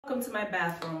Welcome to my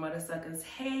bathroom, mother suckers.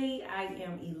 Hey, I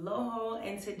am Eloho,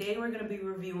 and today we're going to be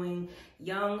reviewing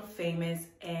Young, Famous,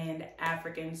 and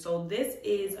African. So this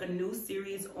is a new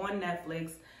series on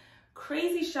Netflix.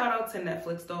 Crazy shout out to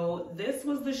Netflix though. This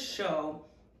was the show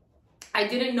I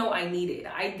didn't know I needed.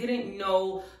 I didn't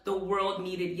know the world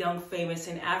needed Young, Famous,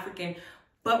 and African,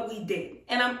 but we did.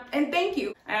 And thank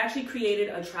you. I actually created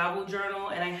a travel journal,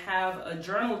 and I have a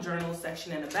journal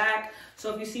section in the back.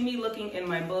 So if you see me looking in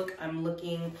my book, I'm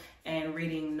looking and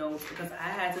reading notes because I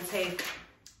had to take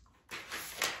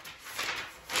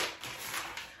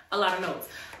a lot of notes.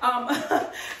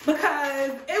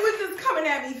 Because it was just coming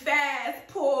at me fast.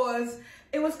 Pause.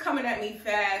 It was coming at me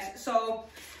fast. So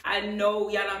I know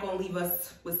y'all not gonna leave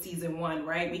us with season 1,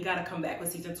 right? We gotta come back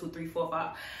with season 2, 3, 4,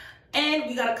 5. And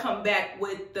we gotta come back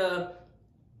with the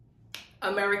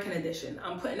American edition.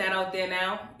 I'm putting that out there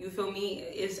now. You feel me?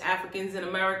 It's Africans in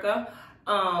America.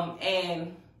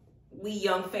 And we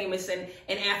Young, Famous, and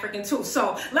African too.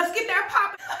 So let's get that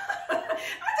popping.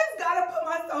 I just gotta put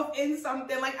myself in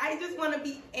something. Like, I just wanna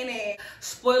be in it.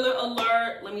 Spoiler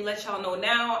alert, let me let y'all know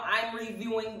now. I'm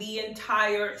reviewing the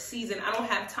entire season. I don't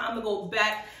have time to go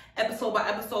back episode by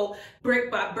episode,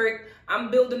 brick by brick. I'm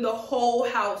building the whole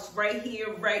house right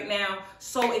here, right now.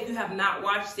 So if you have not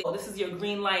watched it, this is your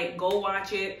green light. Go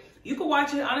watch it. You can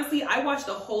watch it. Honestly, I watched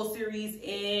the whole series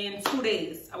in 2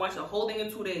 days. I watched the whole thing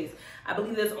in 2 days. I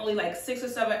believe there's only like 6 or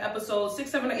 7 episodes, 6,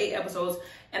 7, or 8 episodes.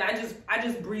 And I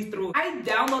just breezed through. I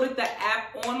downloaded the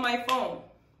app on my phone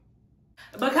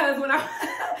because when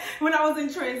I was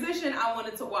in transition, I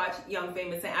wanted to watch Young,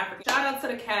 Famous, and African. Shout out to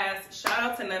the cast, shout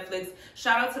out to Netflix,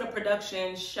 shout out to the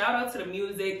production, shout out to the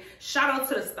music, shout out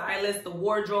to the stylist, the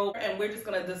wardrobe, and we're just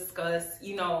gonna discuss,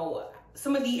 you know,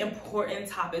 some of the important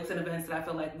topics and events that I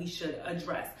feel like we should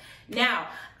address. Now,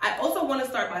 I also want to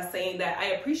start by saying that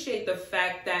I appreciate the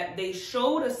fact that they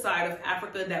showed a side of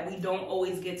Africa that we don't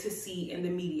always get to see in the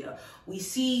media. We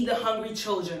see the hungry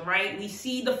children, right? We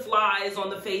see the flies on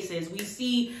the faces. We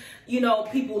see, you know,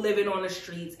 people living on the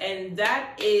streets. And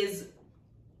that is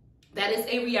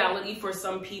a reality for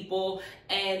some people,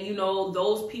 and you know,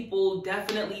 those people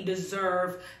definitely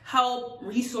deserve help,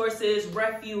 resources,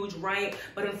 refuge, right?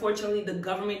 But unfortunately, the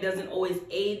government doesn't always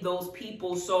aid those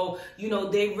people. So, you know,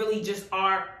 they really just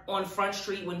are on Front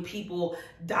Street when people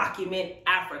document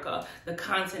Africa, the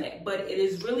continent. But it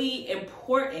is really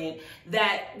important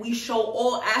that we show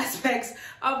all aspects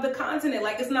of the continent.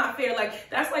 Like, it's not fair. Like,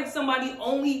 that's like somebody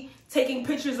only taking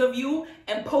pictures of you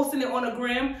and posting it on a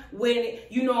gram when,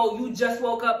 you know, you just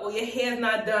woke up, or your hair's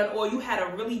not done, or you had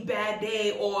a really bad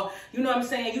day, or, you know what I'm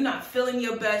saying, you're not feeling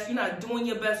your best, you're not doing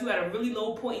your best, you had a really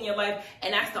low point in your life,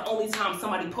 and that's the only time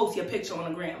somebody posts your picture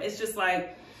on a gram. It's just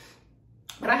like,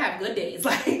 but I have good days.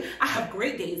 Like, I have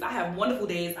great days. I have wonderful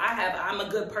days. I'm a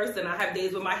good person. I have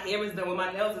days where my hair is done, where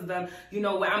my nails is done, you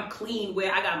know, where I'm clean,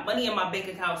 where I got money in my bank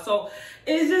account. So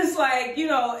it's just like, you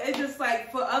know, it's just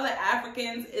like for other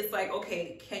Africans, it's like,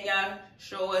 okay, can y'all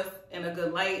show us in a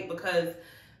good light? Because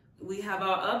we have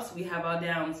our ups, we have our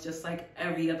downs, just like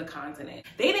every other continent.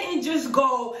 They didn't just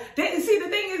go, see, the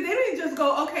thing is, they didn't just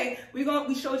go, okay, we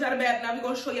showed y'all the bad, now we're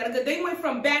gonna show y'all the good. They went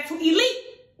from bad to elite.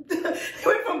 They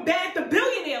went from bad to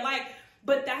billionaire. Like,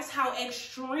 but that's how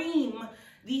extreme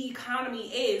the economy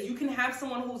is. You can have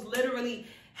someone who's literally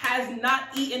has not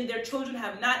eaten, their children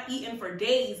have not eaten for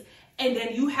days, and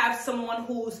then you have someone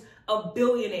who's a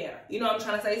billionaire. You know what I'm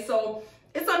trying to say? So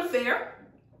it's unfair.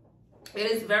 It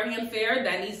is very unfair.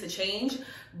 That needs to change,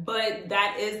 but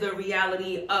that is the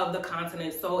reality of the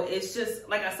continent. So it's just,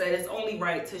 like I said, it's only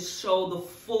right to show the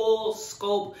full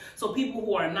scope so people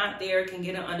who are not there can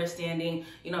get an understanding,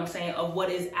 you know what I'm saying, of what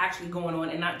is actually going on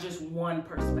and not just one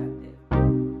perspective.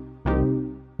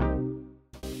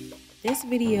 This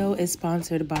video is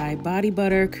sponsored by Body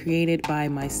Butter, created by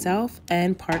myself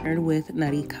and partnered with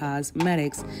Nutty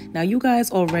Cosmetics. Now, you guys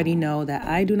already know that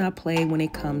I do not play when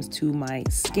it comes to my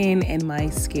skin and my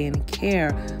skin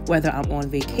care. Whether I'm on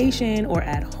vacation or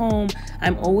at home,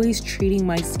 I'm always treating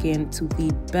my skin to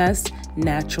the best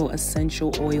natural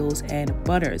essential oils and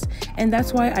butters. And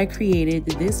that's why I created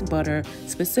this butter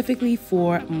specifically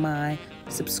for my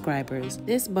subscribers.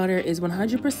 This butter is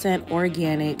 100%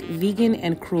 organic, vegan,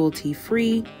 and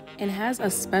cruelty-free, and has a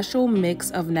special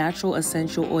mix of natural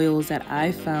essential oils that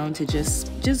I found to just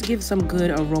give some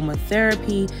good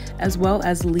aromatherapy, as well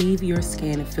as leave your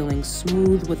skin feeling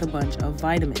smooth with a bunch of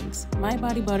vitamins. My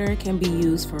body butter can be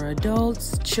used for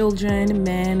adults, children,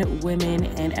 men, women,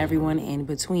 and everyone in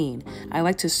between. I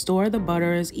like to store the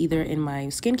butters either in my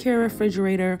skincare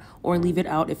refrigerator or leave it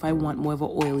out if I want more of an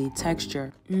oily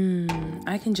texture.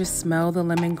 I can just smell the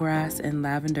lemongrass and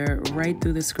lavender right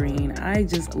through the screen. I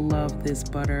just love this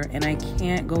butter, and I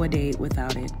can't go a day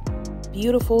without it.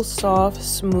 Beautiful, soft,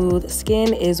 smooth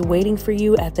skin is waiting for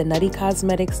you at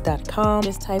thenuttycosmetics.com.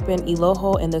 Just type in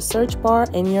Eloho in the search bar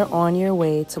and you're on your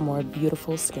way to more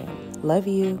beautiful skin. Love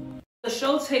you. The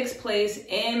show takes place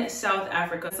in South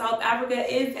Africa. South Africa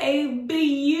is a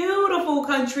beautiful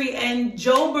country and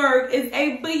Joburg is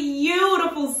a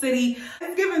beautiful city.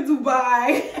 It's given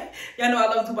Dubai. Y'all know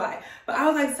I love Dubai. But I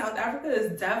was like, South Africa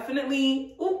is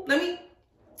definitely, ooh, let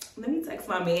me text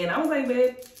my man. I was like,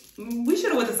 babe, we should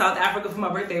have went to South Africa for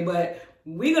my birthday, but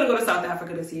we're gonna go to South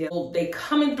Africa this year. They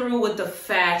coming through with the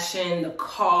fashion, the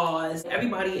cause.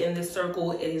 Everybody in this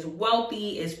circle is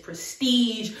wealthy, is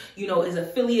prestige, you know, is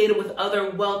affiliated with other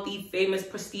wealthy, famous,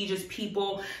 prestigious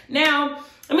people. Now,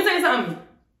 let me tell you something.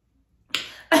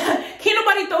 Can't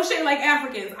nobody throw shade like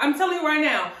Africans. I'm telling you right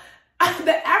now.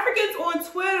 The Africans on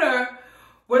Twitter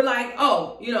were like,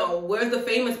 oh, you know, where's the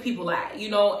famous people at? You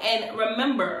know, and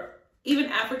remember, even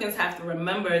Africans have to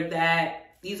remember that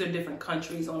these are different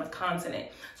countries on a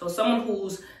continent. So someone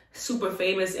who's super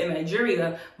famous in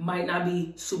Nigeria might not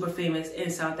be super famous in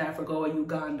South Africa or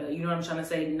Uganda. You know what I'm trying to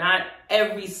say? Not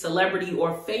every celebrity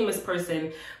or famous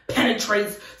person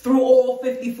penetrates through all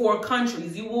 54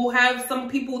 countries. You will have some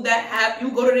people that have, you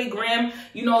go to their gram,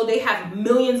 you know, they have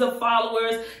millions of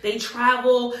followers, they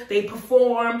travel, they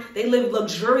perform, they live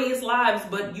luxurious lives,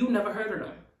 but you never heard of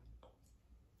them.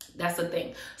 That's the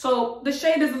thing. So the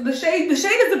shade is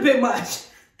a bit much.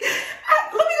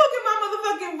 Let me go get my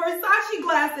motherfucking Versace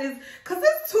glasses because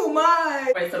it's too much.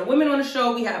 All right, so the women on the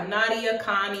show, we have Nadia,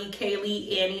 Connie,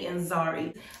 Kaylee, Annie, and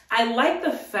Zari. I like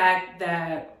the fact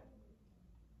that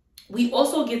we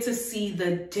also get to see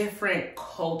the different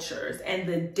cultures and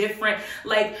the different,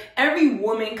 like every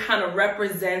woman kind of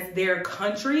represents their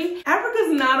country.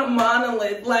 Africa's not a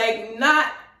monolith, like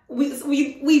not,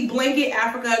 we blanket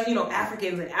Africa, you know,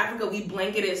 Africans in Africa, we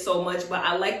blanket it so much, but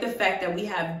I like the fact that we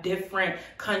have different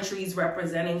countries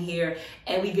representing here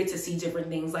and we get to see different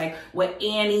things. Like with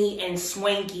Annie and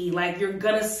Swanky, like you're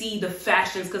gonna see the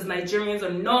fashions because Nigerians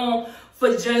are known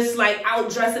for just like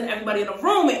outdressing everybody in the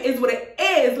room. It is what it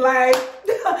is. Like,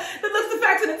 that looks the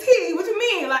fact of the T. What you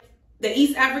mean? Like, the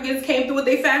East Africans came through with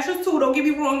their fashions too. Don't get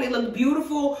me wrong, they look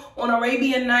beautiful on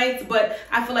Arabian Nights, but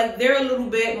I feel like they're a little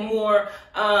bit more,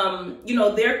 you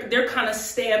know, their kind of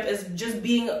stamp is just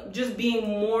being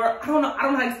more, I don't know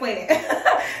how to explain it.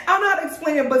 I don't know how to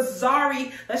explain it, but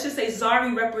Zari, let's just say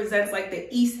Zari represents like the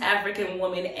East African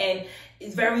woman and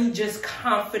is very just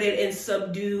confident and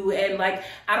subdued and like,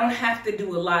 I don't have to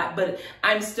do a lot, but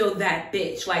I'm still that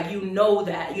bitch. Like, you know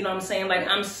that, you know what I'm saying? Like,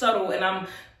 I'm subtle and I'm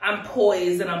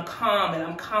poised and I'm calm and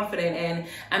I'm confident and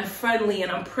I'm friendly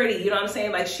and I'm pretty, you know what I'm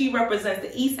saying? Like, she represents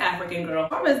the East African girl. As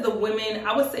far as the women,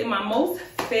 I would say my most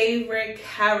favorite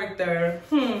character,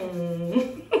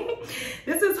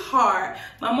 this is hard.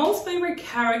 My most favorite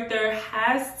character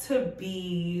has to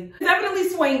be definitely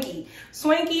Swanky.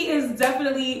 Swanky is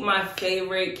definitely my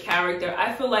favorite character.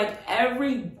 I feel like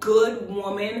every good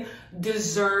woman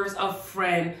deserves a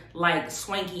friend like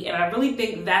Swanky, and I really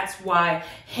think that's why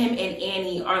him and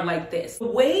Annie are like this. The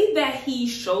way that he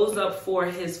shows up for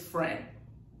his friend,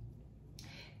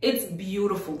 it's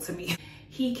beautiful to me.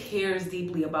 He cares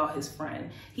deeply about his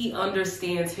friend. He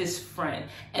understands his friend.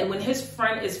 And when his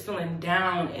friend is feeling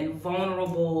down and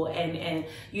vulnerable and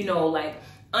you know, like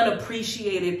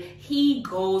unappreciated, he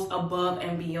goes above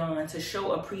and beyond to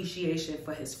show appreciation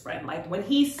for his friend. Like when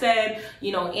he said,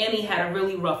 you know, Annie had a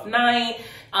really rough night,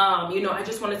 you know, I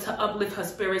just wanted to uplift her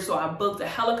spirit, so I booked a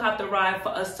helicopter ride for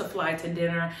us to fly to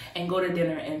dinner and go to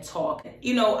dinner and talk.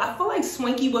 You know, I feel like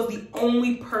Swanky was the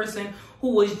only person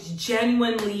who was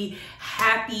genuinely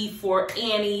happy for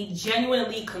Annie,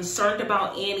 genuinely concerned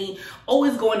about Annie,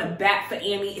 always going to bat for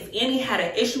Annie. If Annie had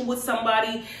an issue with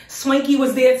somebody, Swanky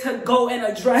was there to go and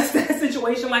address that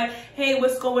situation. Like, hey,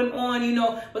 what's going on? You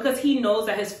know, because he knows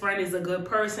that his friend is a good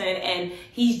person and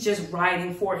he's just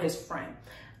riding for his friend.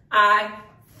 I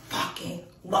fucking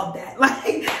love that. Like,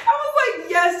 I was like,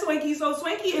 yes, Swanky. So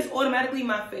Swanky is automatically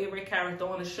my favorite character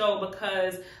on the show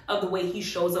because of the way he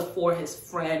shows up for his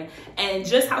friend and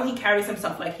just how he carries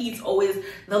himself. Like, he's always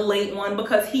the late one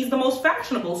because he's the most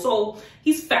fashionable. So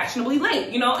he's fashionably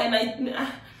late, you know, and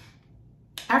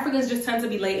Africans just tend to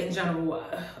be late in general.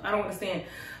 I don't understand.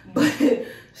 But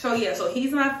so yeah, so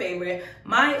he's my favorite.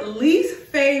 My least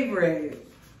favorite,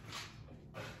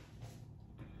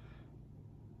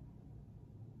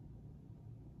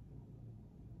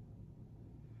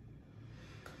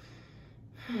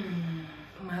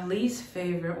 my least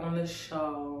favorite on the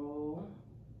show,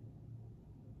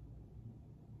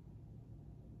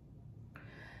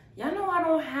 y'all know I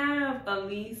don't have a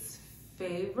least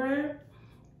favorite.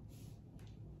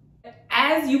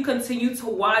 as you continue to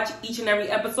watch each and every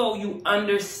episode, you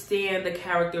understand the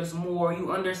characters more.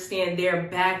 You understand their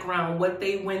background, what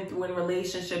they went through in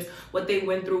relationships, what they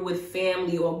went through with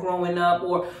family or growing up,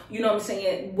 or, you know what I'm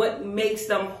saying, what makes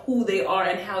them who they are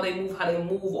and how they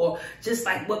move, or just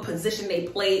like what position they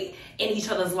play in each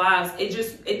other's lives.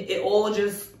 It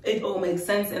all makes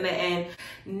sense in the end.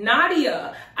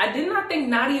 Nadia, I did not think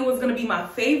Nadia was gonna be my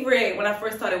favorite when I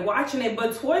first started watching it,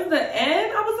 but towards the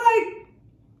end, I was like,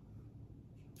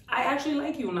 I actually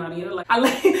like you, Nadia. Like, I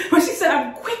like when she said,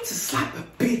 "I'm quick to slap a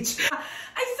bitch."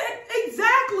 I said,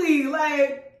 exactly,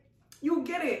 like, you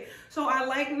get it. So I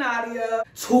like Nadia.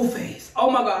 Two-Face, oh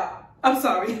my God, I'm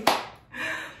sorry.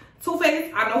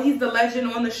 Two-Face, I know he's the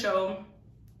legend on the show.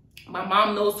 My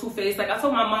mom knows Two-Face. Like, I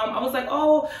told my mom, I was like,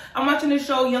 oh, I'm watching this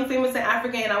show, Young, Famous, and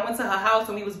African, and I went to her house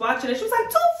and we was watching it. She was like,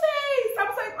 Two-Face. I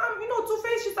was like, Mom, you know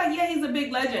Two-Face? She's like, yeah, he's a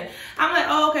big legend. I'm like,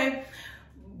 oh, okay.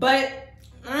 But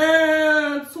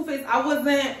Two-Face,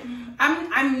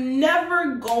 I'm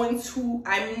never going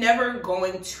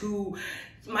to,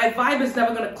 my vibe is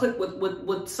never gonna click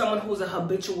with someone who's a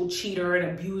habitual cheater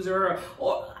and abuser,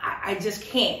 or I just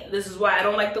can't. This is why I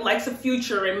don't like the likes of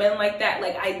Future and men like that.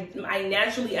 Like, I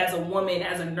naturally, as a woman,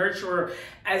 as a nurturer,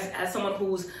 as someone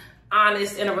who's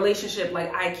honest in a relationship,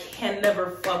 like, I can never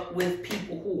fuck with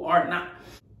people who are not.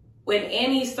 When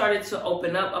Annie started to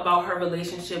open up about her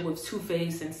relationship with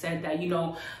Two-Face and said that, you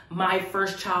know, my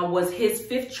first child was his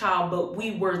 5th child, but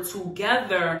we were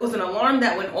together, it was an alarm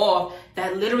that went off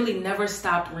that literally never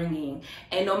stopped ringing.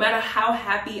 And no matter how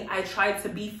happy I tried to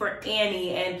be for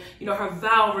Annie and, you know, her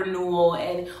vow renewal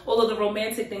and all of the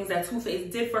romantic things that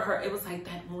Two-Face did for her, it was like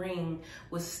that ring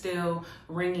was still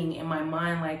ringing in my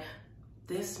mind. Like,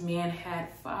 this man had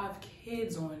 5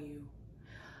 kids on you.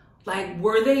 Like,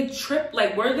 were they tripped?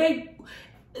 Like, were they,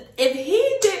 if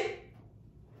he did,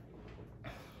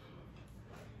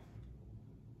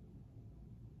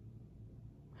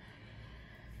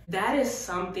 that is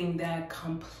something that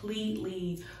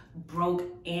completely broke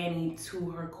Annie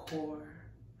to her core.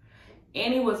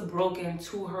 Annie was broken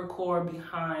to her core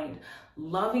behind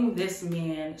loving this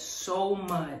man so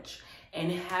much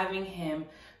and having him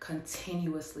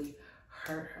continuously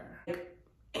hurt her. Like,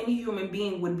 any human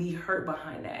being would be hurt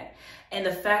behind that. And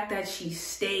the fact that she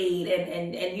stayed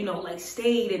and you know, like,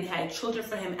 stayed and had children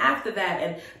for him after that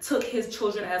and took his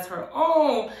children as her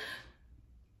own,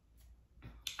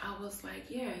 I was like,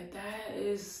 yeah,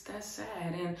 that's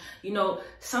sad. And, you know,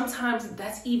 sometimes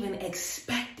that's even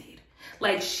expected.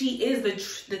 Like, she is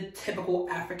the typical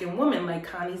African woman, like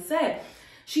Connie said.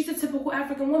 She's a typical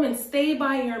African woman. Stay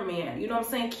by your man. You know what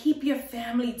I'm saying? Keep your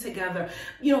family together.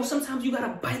 You know, sometimes you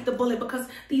gotta bite the bullet because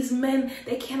these men,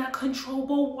 they cannot control.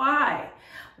 But why?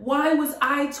 Why was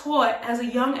I taught as a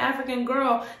young African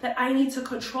girl that I need to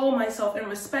control myself and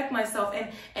respect myself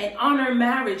and honor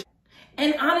marriage?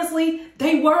 And honestly,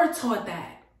 they were taught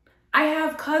that. I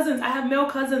have cousins, I have male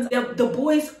cousins. The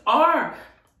boys are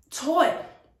taught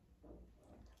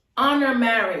honor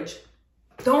marriage.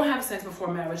 Don't have sex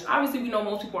before marriage. Obviously, we know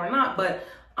most people are not, but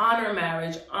honor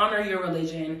marriage, honor your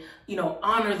religion, you know,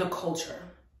 honor the culture.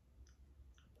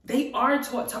 They are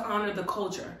taught to honor the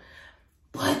culture,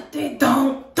 but they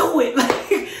don't do it.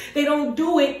 Like, they don't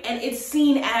do it, and it's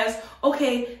seen as,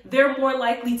 okay, they're more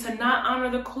likely to not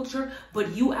honor the culture,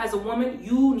 but you as a woman,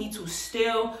 you need to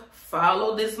still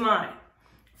follow this line.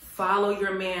 Follow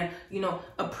your man, you know,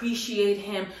 appreciate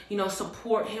him, you know,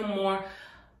 support him more.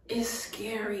 It's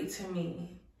scary to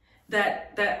me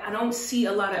that I don't see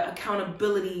a lot of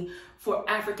accountability for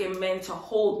African men to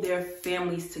hold their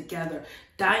families together.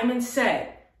 Diamond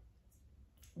said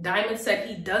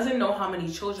he doesn't know how many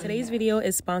children. Today's video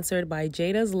is sponsored by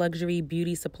Jada's Luxury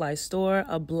Beauty Supply Store,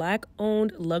 a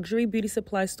Black-owned luxury beauty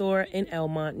supply store in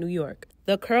Elmont, New York.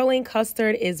 The curling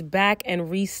custard is back and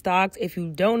restocked. If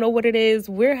you don't know what it is,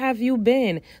 where have you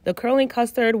been? The curling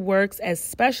custard works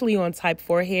especially on type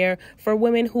 4 hair for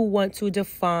women who want to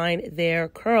define their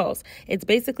curls. It's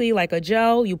basically like a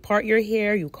gel. You part your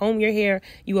hair, you comb your hair,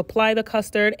 you apply the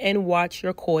custard, and watch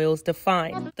your coils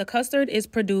define. The custard is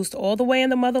produced all the way in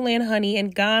the motherland, honey,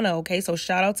 in Ghana, okay? So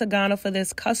shout out to Ghana for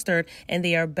this custard, and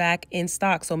they are back in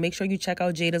stock. So make sure you check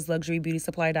out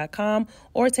jadasluxurybeautysupply.com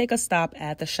or take a stop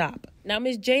at the shop. Now,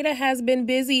 Miss Jada has been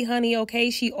busy, honey,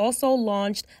 okay? She also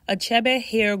launched a Chebe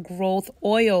hair growth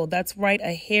oil. That's right,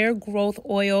 a hair growth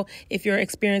oil. If you're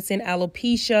experiencing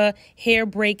alopecia, hair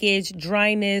breakage,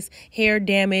 dryness, hair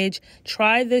damage,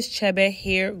 try this Chebe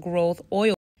hair growth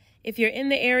oil. If you're in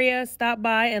the area, stop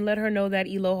by and let her know that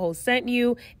Eloho sent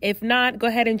you. If not, go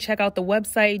ahead and check out the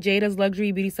website,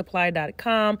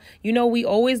 jadasluxurybeautysupply.com. You know, we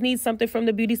always need something from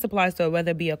the beauty supply store,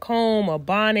 whether it be a comb, a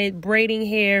bonnet, braiding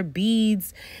hair,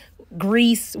 beads,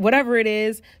 grease, whatever it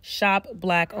is, shop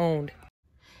Black owned.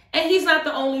 And he's not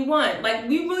the only one. Like,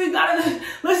 we really gotta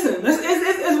listen.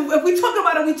 If we talk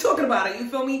about it, we talking about it. You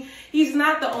feel me? He's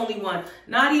not the only one.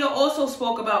 Nadia also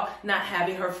spoke about not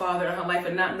having her father in her life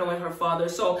and not knowing her father.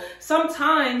 So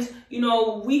sometimes, you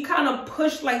know, we kind of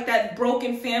push like that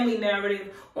broken family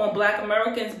narrative on Black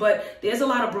Americans, but there's a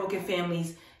lot of broken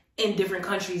families in different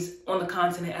countries on the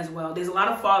continent as well. There's a lot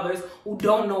of fathers who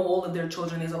don't know all of their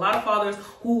children. There's a lot of fathers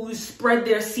who spread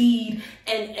their seed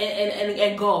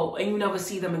and go, and you never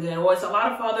see them again. Or it's a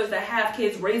lot of fathers that have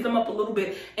kids, raise them up a little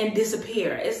bit, and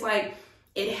disappear. It's like,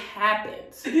 it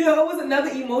happens. You know, it was another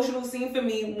emotional scene for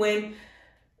me when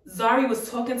Zari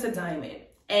was talking to Diamond.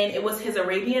 And it was his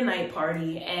Arabian Night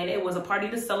party, and it was a party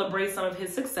to celebrate some of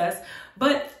his success.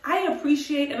 But I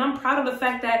appreciate and I'm proud of the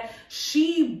fact that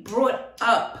she brought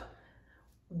up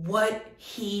what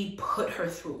he put her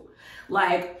through.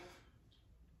 Like,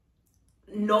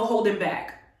 no holding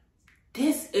back.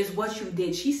 This is what you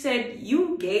did. She said,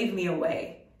 you gave me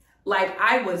away. Like,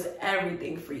 I was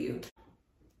everything for you.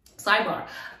 Sidebar,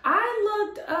 I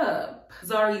looked up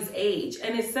Zari's age,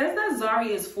 and it says that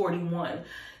Zari is 41.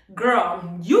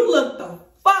 Girl, you look the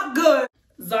fuck good.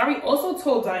 Zari also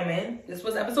told Diamond, this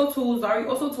was episode 2, Zari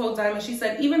also told Diamond, she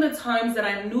said, even the times that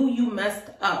I knew you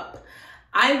messed up,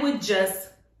 I would just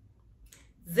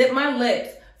zip my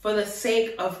lips for the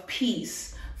sake of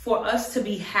peace, for us to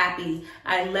be happy.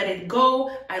 I let it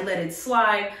go, I let it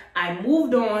slide, I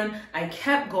moved on, I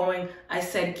kept going. I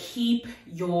said, keep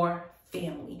your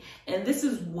family. And this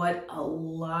is what a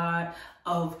lot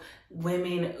of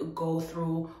women go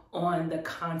through on the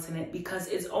continent, because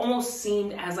it's almost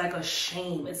seemed as like a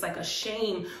shame. It's like a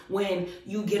shame when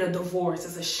you get a divorce.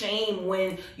 It's a shame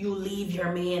when you leave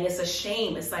your man. It's a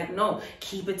shame. It's like, no,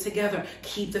 keep it together.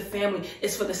 Keep the family.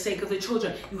 It's for the sake of the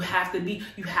children. You have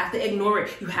to ignore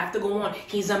it. You have to go on.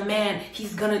 He's a man.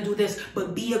 He's gonna do this,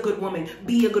 but be a good woman.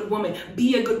 Be a good woman.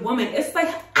 Be a good woman. It's like,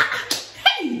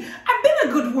 hey, I've been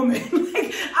a good woman.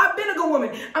 Like, I've been a good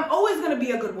woman. I'm always gonna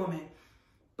be a good woman.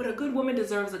 But a good woman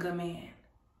deserves a good man.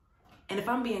 And if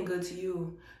I'm being good to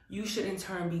you, you should in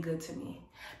turn be good to me.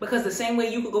 Because the same way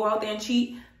you could go out there and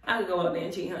cheat, I could go out there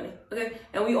and cheat, honey. Okay?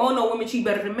 And we all know women cheat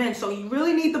better than men. So you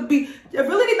really need to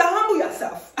humble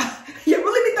yourself. You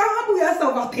really need to humble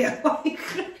yourself out there. Like,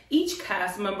 each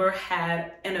cast member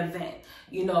had an event.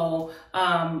 You know,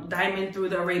 Diamond threw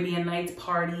the Arabian Nights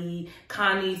party,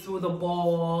 Connie threw the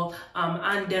ball,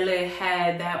 Andele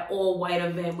had that all-white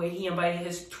event where he invited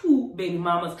his 2 baby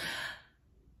mamas.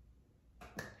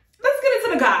 Let's get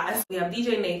into the guys. We have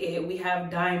DJ Naked, we have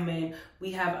Diamond,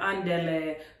 we have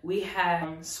Andele, we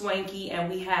have Swanky, and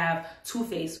we have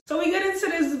Two-Face. So we get into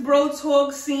this bro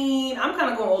talk scene. I'm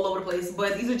kind of going all over the place,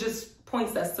 but these are just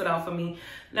points that stood out for me.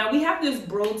 Now we have this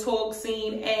bro talk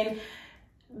scene, and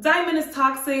Diamond is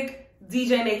toxic,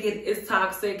 DJ Naked is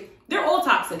toxic. They're all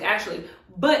toxic, actually.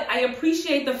 But I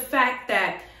appreciate the fact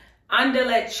that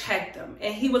Andele checked him,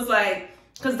 and he was like,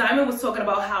 because Diamond was talking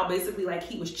about how basically like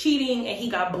he was cheating and he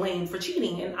got blamed for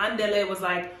cheating. And Andele was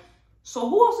like, so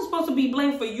who else is supposed to be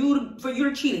blamed for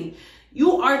your cheating?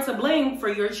 You are to blame for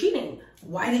your cheating.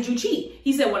 Why did you cheat?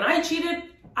 He said, when I cheated,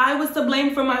 I was to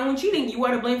blame for my own cheating. You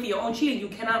are to blame for your own cheating. You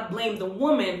cannot blame the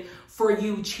woman for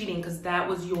you cheating because that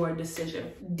was your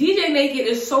decision. DJ Naked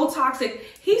is so toxic.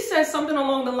 He says something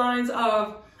along the lines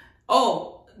of,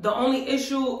 oh, the only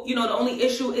issue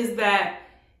is that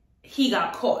he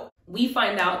got caught. We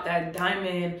find out that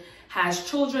Diamond has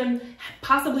children,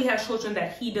 possibly has children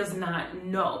that he does not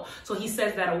know. So he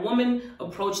says that a woman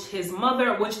approached his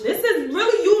mother, which this is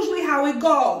really usually how it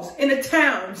goes in the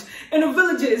towns, in the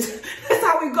villages. That's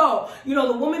how it go. You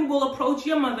know, the woman will approach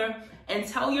your mother and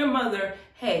tell your mother,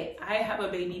 hey, I have a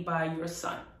baby by your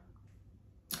son.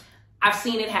 I've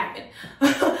seen it happen.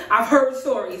 I've heard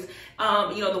stories.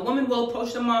 You know, the woman will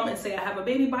approach the mom and say, I have a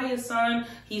baby by your son.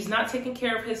 He's not taking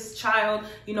care of his child.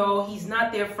 You know, he's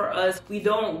not there for us.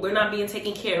 We're not being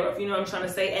taken care of. You know what I'm trying to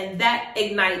say? And that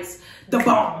ignites the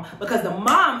bomb, because the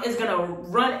mom is going to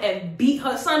run and beat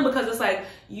her son, because it's like,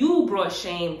 you brought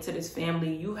shame to this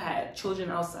family. You had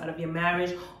children outside of your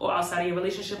marriage or outside of your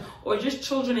relationship, or just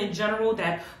children in general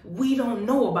that we don't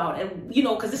know about. And, you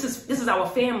know, because this is our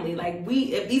family. Like,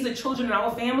 if these are children in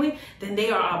our family, then they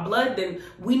are our blood. Then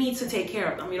we need to take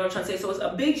care of them. You know what I'm trying to say? So it's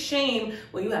a big shame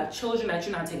when you have children that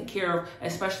you're not taking care of,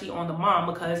 especially on the mom,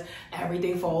 because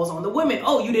everything falls on the women.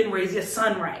 Oh, you didn't raise your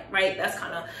son right? That's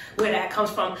kind of where that comes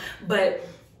from. But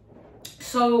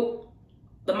so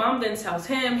the mom then tells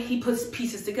him, he puts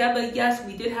pieces together. Yes,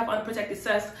 we did have unprotected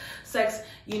sex,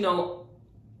 you know,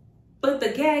 but the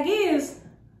gag is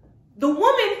the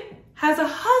woman has a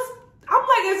husband. I'm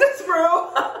like, is this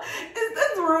real? Is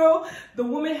this real? The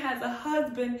woman has a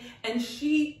husband and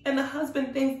the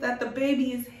husband thinks that the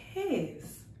baby is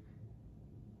his.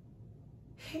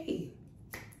 Hey,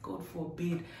 God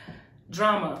forbid.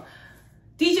 Drama.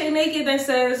 DJ Naked then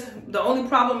says the only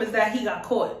problem is that he got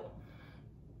caught.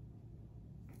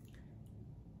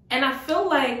 And I feel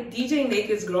like DJ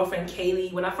Naked's girlfriend,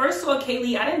 Kaylee, when I first saw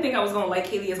Kaylee, I didn't think I was going to like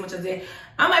Kaylee as much as I did.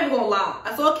 I'm not even going to lie.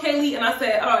 I saw Kaylee and I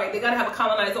said, all right, they got to have a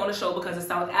colonizer on the show because it's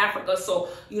South Africa. So,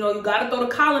 you know, you got to throw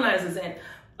the colonizers in.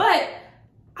 But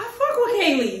I fuck with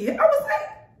Kaylee. I was like,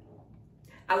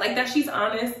 I like that she's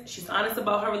honest. She's honest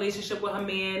about her relationship with her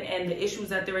man and the issues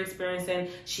that they're experiencing.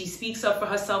 She speaks up for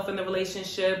herself in the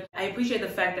relationship. I appreciate the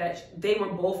fact that they were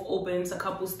both open to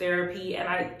couples therapy, and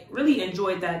I really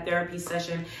enjoyed that therapy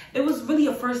session. It was really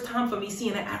a first time for me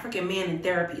seeing an African man in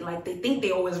therapy. Like, they think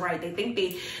they always right. They think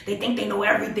they know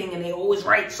everything and they always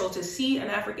right. So to see an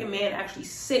African man actually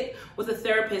sit with a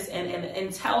therapist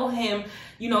and tell him,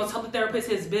 you know, tell the therapist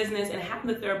his business and have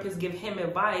the therapist give him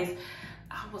advice,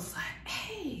 I was like,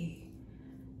 hey,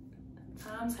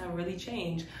 times have really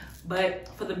changed, but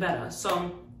for the better.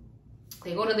 So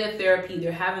they go to their therapy,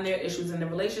 they're having their issues in the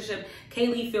relationship.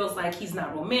 Kaylee feels like he's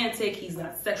not romantic, he's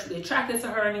not sexually attracted to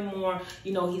her anymore.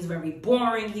 You know, he's very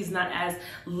boring, he's not as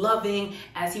loving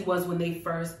as he was when they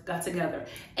first got together.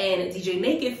 And DJ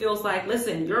Naked feels like,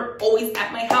 listen, you're always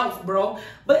at my house, bro.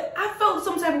 But I felt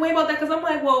some type of way about that because I'm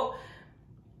like, well,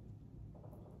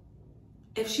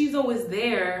 if she's always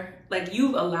there, like,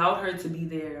 you've allowed her to be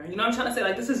there. You know what I'm trying to say?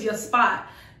 Like, this is your spot.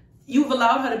 You've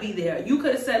allowed her to be there. You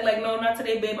could have said, like, no, not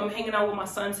today, babe. I'm hanging out with my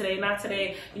son today. Not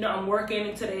today. You know, I'm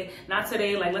working today. Not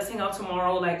today. Like, let's hang out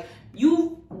tomorrow. Like,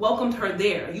 you welcomed her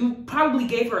there. You probably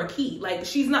gave her a key. Like,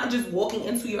 she's not just walking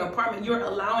into your apartment. You're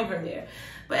allowing her there.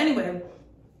 But anyway,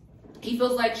 he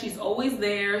feels like she's always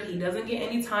there. He doesn't get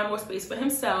any time or space for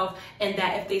himself. And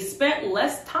that if they spent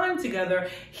less time together,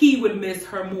 he would miss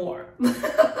her more.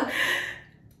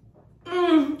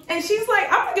 And she's like,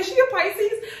 I'm like, is she a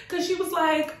Pisces? Because she was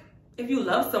like, if you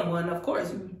love someone, of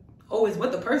course, you always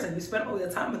with the person. You spend all your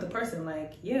time with the person.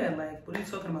 Like, yeah, like, what are you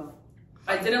talking about?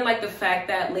 I didn't like the fact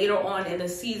that later on in the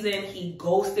season, he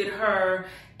ghosted her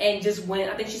and just went,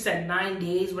 I think she said 9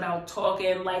 days without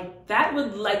talking. Like, that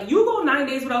would, like, you go 9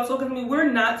 days without talking to me,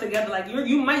 we're not together. Like,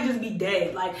 you might just be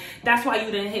dead. Like, that's why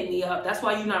you didn't hit me up. That's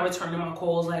why you're not returning my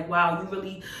calls. Like, wow,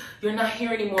 you're not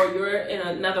here anymore. You're in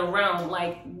another realm.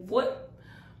 Like, what?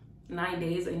 9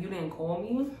 days and you didn't call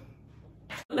me?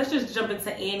 Let's just jump into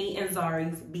Annie and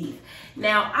Zari's beef.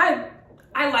 Now,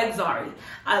 I like Zari.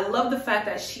 I love the fact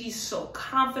that she's so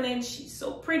confident, she's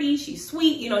so pretty, she's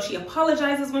sweet, you know, she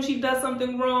apologizes when she does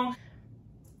something wrong.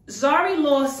 Zari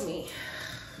lost me.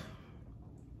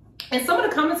 And some of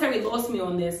the commentary lost me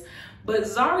on this, but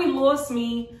Zari lost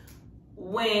me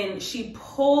when she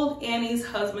pulled Annie's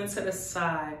husband to the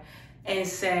side and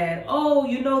said, oh,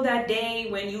 you know, that day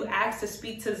when you asked to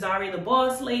speak to Zari, the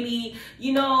boss lady,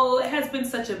 you know, it has been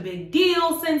such a big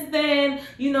deal since then.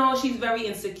 You know, she's very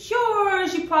insecure.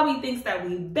 She probably thinks that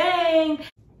we banged.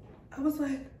 I was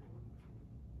like,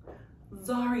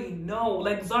 Zari, no.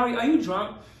 Like, Zari, are you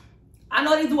drunk? I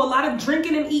know they do a lot of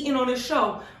drinking and eating on this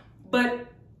show, but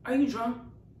are you drunk?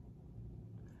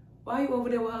 Why are you over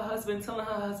there with her husband telling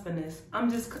her husband this?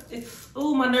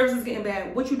 Ooh, my nerves is getting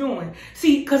bad. What you doing?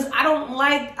 See, because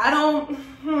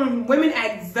women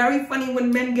act very funny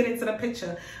when men get into the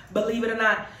picture. Believe it or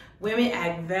not, women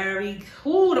act very,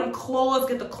 them claws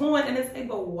get the clawing, and it's like,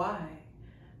 but why?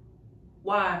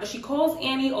 Why? She calls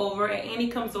Annie over, and Annie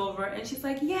comes over, and she's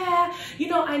like, yeah, you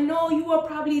know, I know you were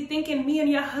probably thinking me and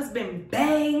your husband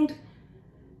banged.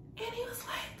 And he was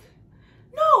like,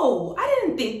 no, I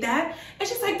didn't think that. And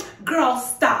she's like, girl,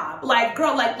 stop. Like,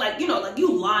 girl, like, you know, like,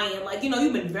 you lying. Like, you know,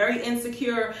 you've been very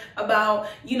insecure about,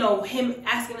 you know, him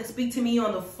asking to speak to me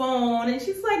on the phone. And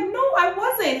she's like, no, I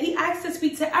wasn't. He asked to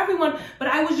speak to everyone. But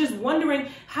I was just wondering,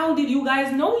 how did you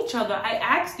guys know each other? I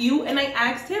asked you and I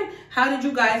asked him, how did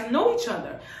you guys know each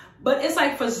other? But it's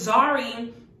like for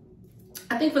Zari,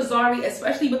 I think for Zari,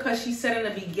 especially because she said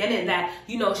in the beginning that,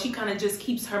 you know, she kind of just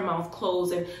keeps her mouth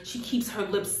closed and she keeps her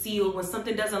lips sealed. When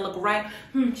something doesn't look right,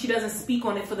 she doesn't speak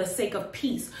on it for the sake of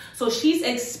peace. So she's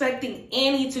expecting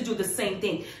Annie to do the same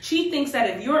thing. She thinks that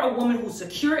if you're a woman who's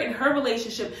secure in her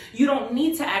relationship, you don't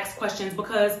need to ask questions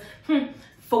because,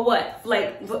 for what?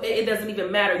 Like, it doesn't even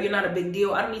matter. You're not a big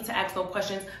deal. I don't need to ask no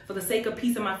questions. For the sake of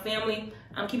peace in my family,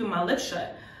 I'm keeping my lips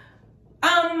shut.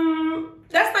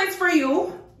 That's nice for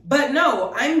you. But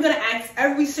no, I'm gonna ask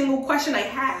every single question I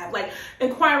have. Like,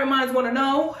 inquiring minds want to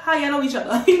know how y'all know each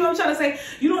other. You know what I'm trying to say?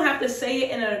 You don't have to say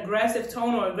it in an aggressive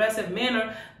tone or aggressive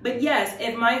manner. But yes,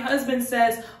 if my husband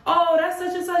says, oh, that's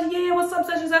such and such, yeah, what's up,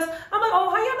 such and such, I'm like, oh,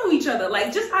 how y'all know each other?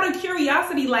 Like, just out of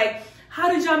curiosity, like, how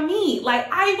did y'all meet? Like,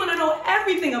 I want to know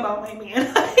everything about my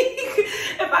man. Like,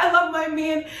 if I love my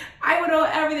man, I want to know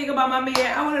everything about my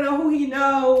man. I want to know who he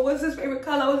know, what's his favorite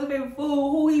color, what's his favorite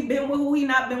food, who he been with, who he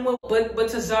not been with. But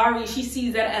to Zari, she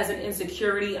sees that as an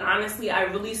insecurity. Honestly, I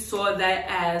really saw that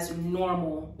as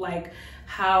normal. Like,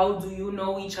 how do you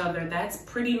know each other? That's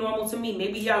pretty normal to me.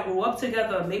 Maybe y'all grew up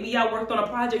together. Maybe y'all worked on a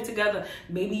project together.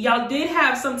 Maybe y'all did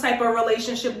have some type of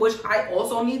relationship, which I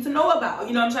also need to know about.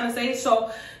 You know what I'm trying to say?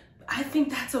 So I think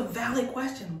that's a valid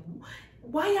question.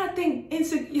 Why y'all think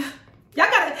insecure? Y'all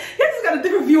just got a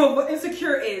different view of what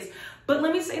insecure is. But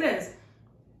let me say this.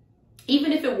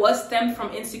 Even if it was stemmed from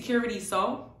insecurity,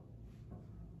 so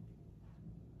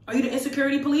are you the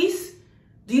insecurity police?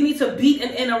 Do you need to beat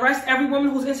and arrest every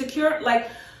woman who's insecure? Like,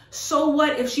 so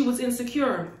what if she was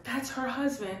insecure? That's her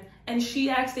husband. And she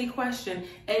asked a question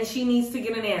and she needs to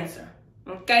get an answer.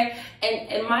 Okay,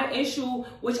 and my issue,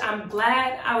 which I'm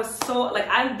glad I was so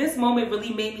like, this moment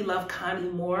really made me love Connie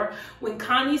more. When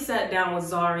Connie sat down with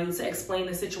Zari to explain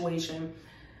the situation,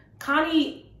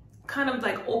 Connie kind of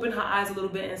like opened her eyes a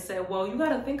little bit and said, well, you got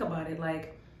to think about it.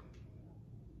 Like,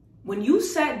 when you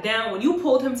sat down, when you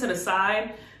pulled him to the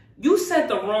side, you said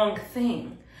the wrong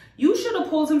thing. You should have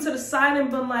pulled him to the side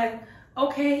and been like,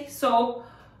 okay, so,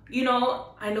 you know,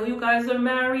 I know you guys are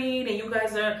married and you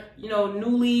guys are, you know,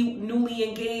 newly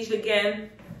engaged again,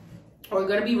 or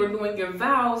gonna be renewing your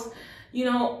vows. You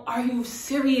know, are you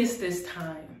serious this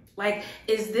time? Like,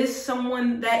 is this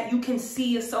someone that you can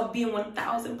see yourself being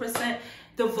 1000%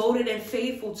 devoted and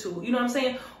faithful to? You know what I'm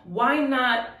saying? Why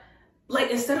not,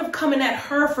 like, instead of coming at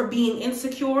her for being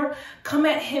insecure, come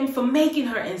at him for making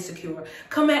her insecure.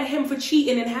 Come at him for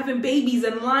cheating and having babies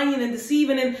and lying and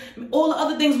deceiving and all the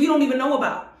other things we don't even know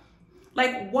about.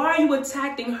 Like, why are you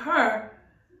attacking her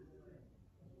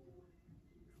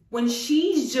when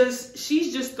she's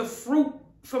just the fruit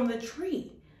from the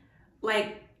tree?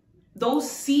 Like, those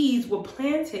seeds were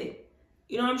planted.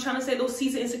 You know what I'm trying to say? Those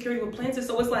seeds of insecurity were planted.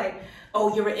 So it's like,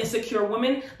 oh, you're an insecure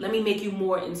woman. Let me make you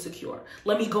more insecure.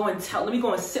 Let me go and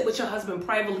sit with your husband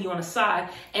privately on the side,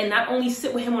 and not only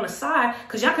sit with him on the side,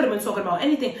 because y'all could have been talking about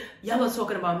anything. Y'all are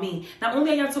talking about me. Not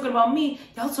only are y'all talking about me,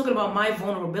 y'all talking about my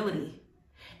vulnerability.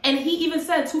 And he even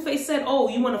said, Two-Face said, oh,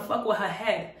 you want to fuck with her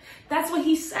head. That's what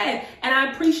he said. And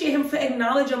I appreciate him for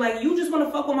acknowledging, like, you just want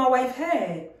to fuck with my wife's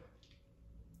head.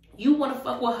 You want to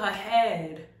fuck with her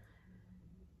head.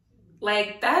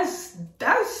 Like, that's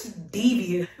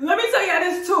devious. Let me tell y'all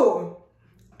this too.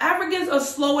 Africans are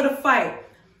slower to fight.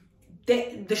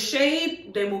 The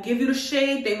shade, they will give you the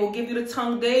shade. They will give you the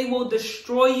tongue. They will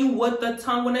destroy you with the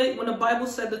tongue. When the Bible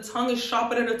said the tongue is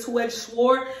sharper than a two-edged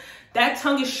sword, that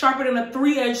tongue is sharper than a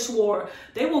three-edged sword.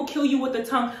 They will kill you with the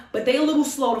tongue, but they're a little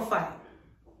slow to fight.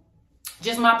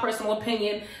 Just my personal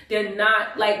opinion. They're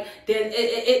not like, they'll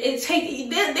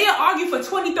argue for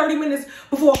 20, 30 minutes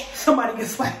before somebody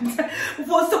gets slapped.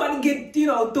 Before somebody get, you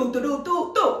know, do.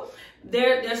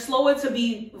 They're slower to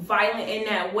be violent in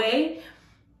that way.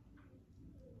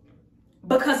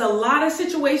 Because a lot of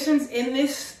situations in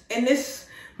this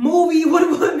movie,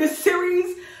 in this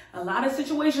series, a lot of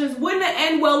situations wouldn't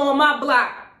end well on my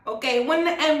block. Okay, wouldn't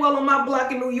end well on my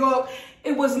block in New York.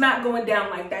 It was not going down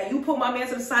like that. You put my man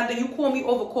to the side, then you call me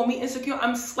over, call me insecure,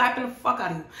 I'm slapping the fuck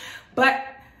out of you. But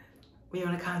we're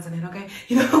on a continent, okay?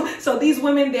 You know, so these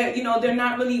women, they're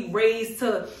not really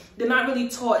they're not really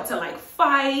taught to like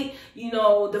fight, you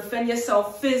know, defend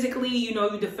yourself physically, you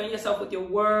know, you defend yourself with your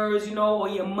words, you know, or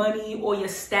your money or your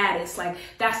status. Like,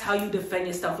 that's how you defend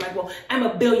yourself. Like, well, I'm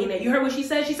a billionaire. You heard what she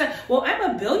said? She said, well, I'm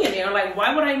a billionaire. Like,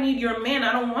 why would I need your man?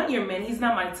 I don't want your man. He's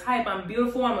not my type. I'm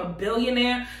beautiful. I'm a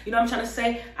billionaire. You know what I'm trying to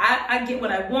say? I get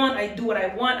what I want. I do what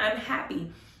I want. I'm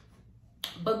happy.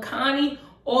 But Connie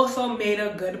also made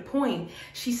a good point.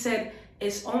 She said,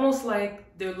 it's almost like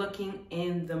they're looking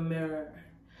in the mirror.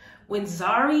 When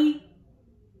Zari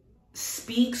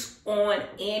speaks on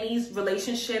Annie's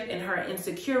relationship and her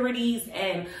insecurities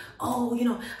and, oh, you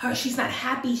know, she's not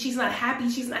happy.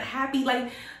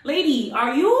 Like, lady,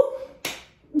 are you?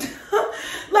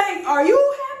 Like, are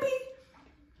you happy?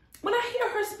 When I hear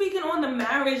her speaking on the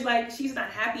marriage, like, she's not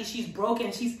happy, she's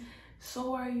broken,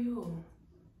 so are you.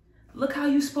 Look how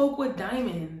you spoke with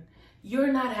Diamond.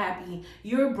 You're not happy.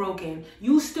 You're broken.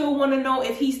 You still want to know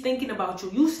if he's thinking about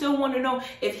you. You still want to know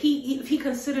if he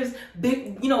considers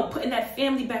big, you know, putting that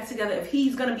family back together, if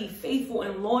he's going to be faithful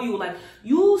and loyal. Like,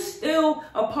 you still,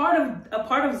 a part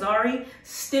of Zari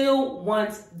still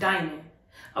wants Diamond.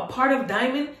 A part of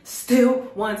Diamond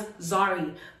still wants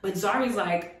Zari. But Zari's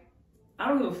like, I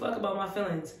don't give a fuck about my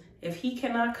feelings. If he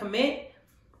cannot commit,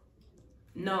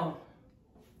 no.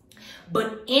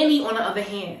 But Annie, on the other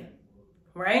hand,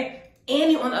 right?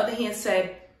 Annie, on the other hand,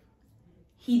 said,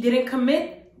 he didn't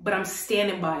commit, but I'm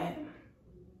standing by him.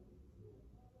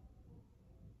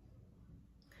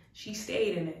 She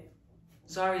stayed in it.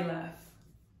 Zari left.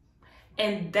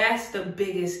 And that's the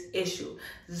biggest issue.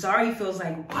 Zari feels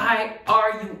like, why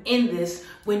are you in this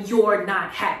when you're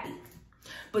not happy?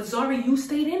 But Zari, you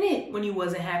stayed in it when you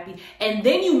wasn't happy. And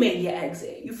then you made your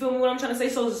exit. You feel me what I'm trying to say?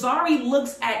 So Zari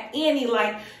looks at Annie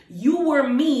like, you were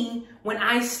me when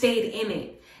I stayed in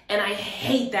it. And I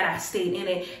hate that I stayed in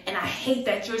it. And I hate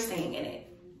that you're staying in it.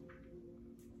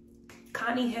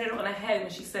 Connie hit it on the head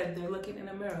when she said they're looking in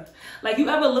the mirror. Like, you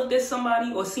ever looked at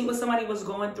somebody or seen what somebody was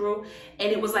going through and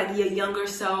it was like your younger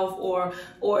self or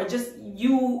just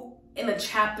you in a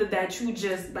chapter that you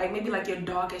just, like, maybe like your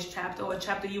darkest chapter or a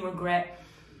chapter you regret.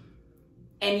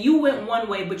 And you went one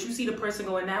way, but you see the person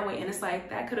going that way. And it's like,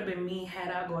 that could have been me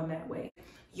had I gone that way.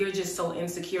 You're just so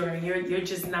insecure and you're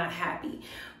just not happy.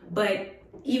 But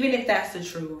even if that's the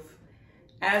truth,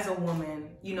 as a woman,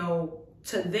 you know,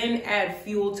 to then add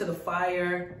fuel to the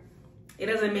fire, it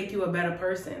doesn't make you a better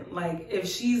person. Like, if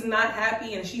she's not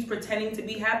happy and she's pretending to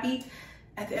be happy,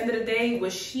 at the end of the day,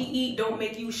 what she eat don't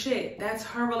make you shit. That's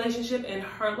her relationship and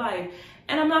her life.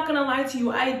 And I'm not gonna lie to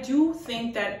you, I do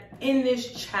think that in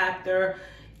this chapter,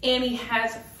 Annie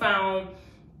has found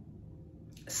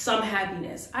some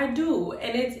happiness. I do.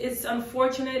 And it's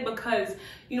unfortunate because,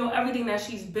 you know, everything that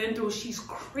she's been through, she's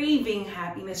craving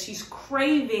happiness. She's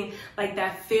craving like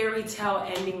that fairy tale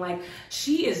ending. Like,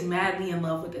 she is madly in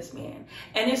love with this man.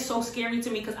 And it's so scary to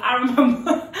me because I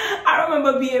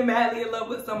remember being madly in love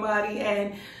with somebody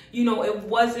and, you know, it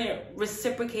wasn't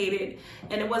reciprocated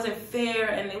and it wasn't fair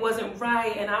and it wasn't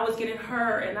right. And I was getting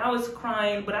hurt and I was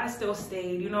crying, but I still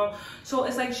stayed, you know? So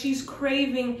it's like she's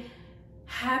craving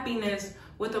happiness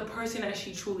with a person that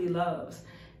she truly loves.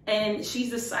 And she's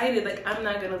decided, like, I'm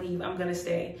not gonna leave, I'm gonna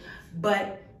stay.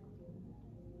 But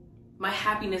my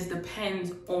happiness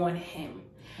depends on him.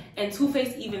 And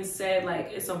Two-Face even said,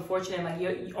 like, it's unfortunate,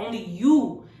 like,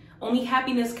 only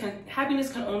happiness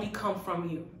can only come from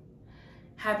you.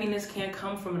 Happiness can't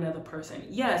come from another person.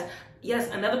 Yes,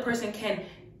 another person can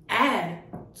add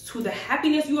to the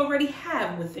happiness you already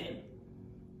have within.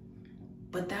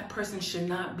 But that person should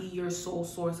not be your sole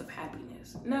source of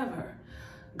happiness. Never.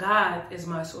 God is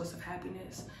my source of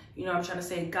happiness. You know what I'm trying to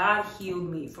say? God healed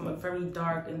me from a very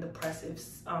dark and depressive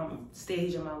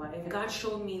stage in my life. God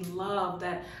showed me love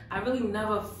that I really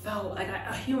never felt like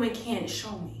a human can't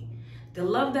show me. The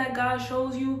love that God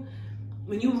shows you,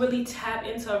 when you really tap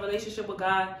into a relationship with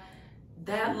God,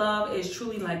 that love is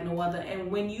truly like no other.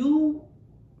 And when you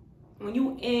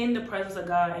in the presence of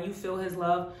God and you feel his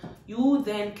love, you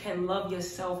then can love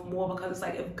yourself more, because it's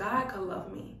like, if God could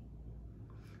love me,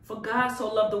 for God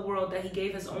so loved the world that he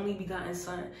gave his only begotten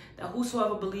son, that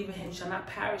whosoever believe in him shall not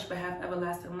perish but have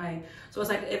everlasting life. So it's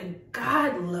like, if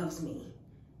God loves me,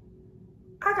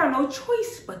 I got no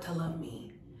choice but to love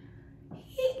me.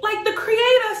 Like the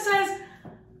creator says,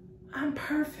 I'm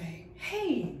perfect.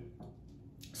 Hey,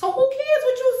 so who cares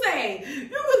what you say?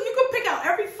 You can pick out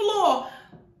every flaw,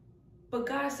 but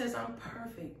God says I'm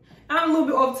perfect. I'm a little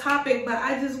bit off topic, but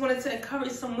I just wanted to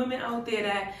encourage some women out there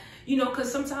that, you know,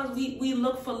 because sometimes we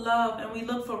look for love and we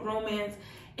look for romance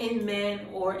in men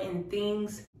or in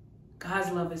things.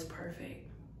 God's love is perfect.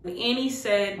 Annie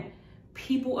said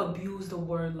people abuse the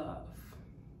word love.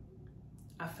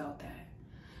 I felt that.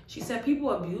 She said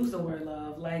people abuse the word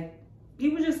love. Like,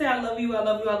 people just say, I love you, I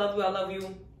love you, I love you, I love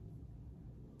you.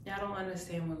 Yeah, I don't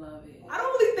understand what love is. I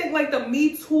don't really think like the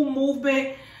Me Too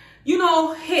movement, you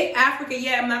know, hit Africa.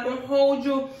 Yeah, I'm not gonna hold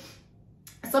you.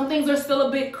 Some things are still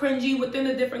a bit cringy within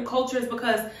the different cultures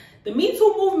because the Me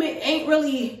Too movement ain't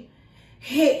really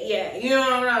hit yet. You know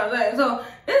what I'm saying? So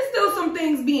there's still some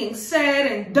things being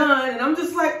said and done, and I'm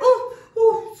just like, oh,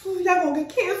 y'all gonna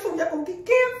get canceled, y'all gonna get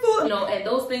canceled. You know, and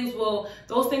those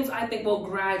things I think will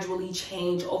gradually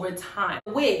change over time.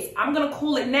 Wigs, I'm gonna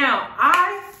call it now.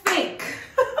 I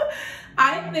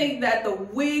think that the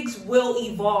wigs will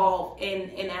evolve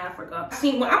in Africa.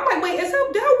 I'm like, wait, is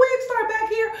that wig start back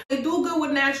here? They do good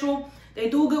with natural, they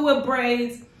do good with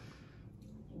braids,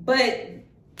 but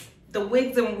the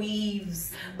wigs and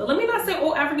weaves. But let me not say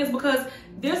all Africans, because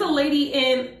there's a lady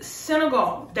in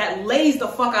Senegal that lays the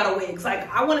fuck out of wigs. Like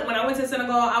when I went to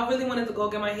Senegal, I really wanted to go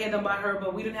get my hair done by her,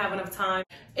 but we didn't have enough time.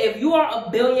 If you are a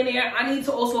billionaire, I need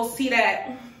to also see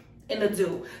that in the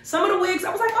do. Some of the wigs,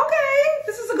 I was like, okay,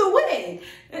 this is a good wig,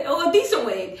 or a decent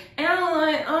wig. And I'm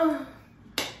like, okay.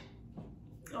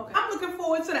 I'm looking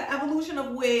forward to the evolution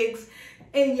of wigs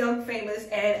in Young, Famous,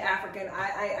 and African.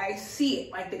 I see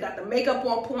it. Like, they got the makeup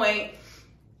on point.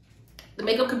 The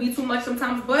makeup could be too much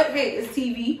sometimes, but hey, it's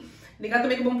TV. They got the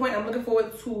makeup on point. I'm looking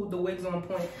forward to the wigs on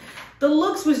point. The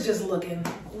looks was just looking.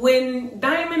 When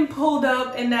Diamond pulled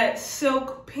up in that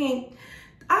silk pink,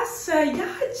 I said, I'm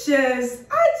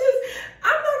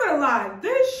not gonna lie,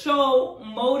 this show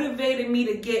motivated me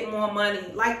to get more money.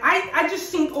 Like, I just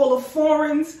seen all the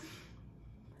foreigners.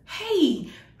 Hey,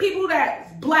 people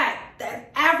that's black, that's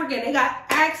African, they got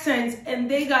accents and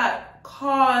they got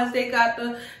cars, they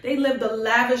live the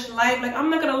lavish life. Like, I'm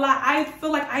not gonna lie, I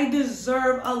feel like I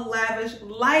deserve a lavish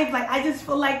life. Like, I just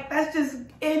feel like that's just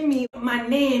in me. My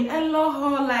name,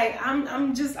 Eloho, like, I'm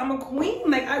a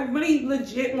queen. Like, I really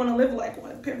legit want to live like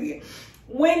one, period.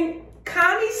 When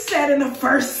Connie said in the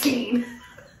first scene,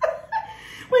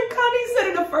 we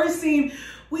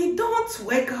don't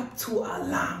wake up to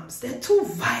alarms. They're too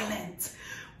violent.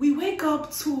 We wake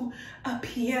up to a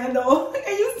piano.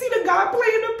 And you see the guy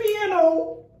playing the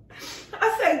piano.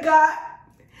 I said, God,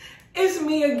 it's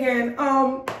me again.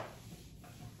 I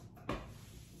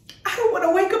don't want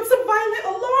to wake up to violent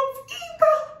alarms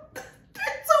either.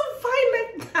 They're too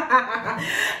violent. I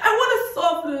want a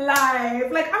soft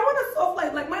life. Like, I want a soft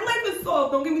life. Like, my life is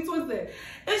soft. Don't get me twisted.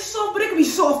 It's soft, but it can be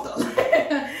softer.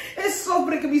 It's soft,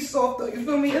 but it can be softer. You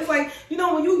feel me? It's like, you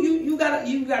know, when you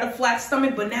got a flat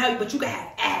stomach, but you can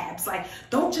have abs. Like,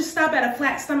 don't just stop at a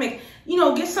flat stomach. You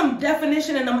know, get some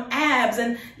definition in them abs.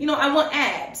 And, you know, I want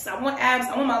abs. I want abs.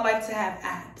 I want my life to have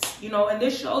abs. You know, and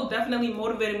this show definitely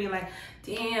motivated me. Like,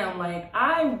 damn, like,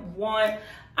 I'm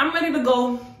ready to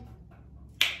go up.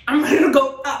 I'm ready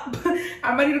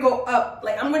to go up.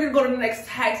 Like, I'm ready to go to the next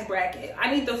tax bracket.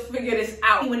 I need to figure this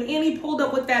out. When Annie pulled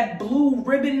up with that blue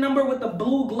ribbon number with the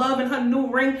blue glove and her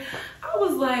new ring, I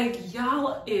was like,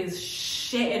 y'all is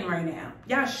shitting right now.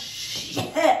 Y'all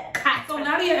shit. So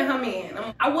Nadia and her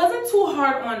man. I wasn't too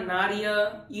hard on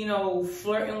Nadia, you know,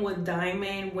 flirting with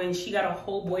Diamond when she got a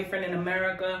whole boyfriend in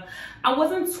America. I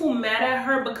wasn't too mad at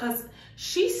her because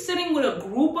she's sitting with a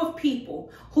group of people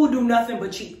who do nothing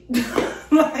but cheat.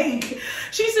 Like,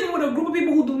 she's sitting with a group of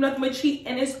people who do nothing but cheat,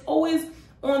 and it's always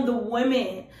on the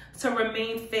women to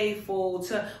remain faithful,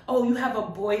 to, oh, you have a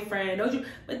boyfriend, don't you?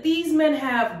 But these men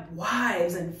have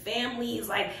wives and families,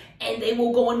 like, and they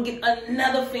will go and get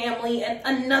another family and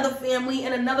another family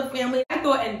and another family. I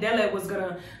thought Andele was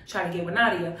gonna try to get with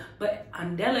Nadia, but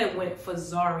Andele went for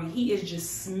Zari. He is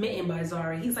just smitten by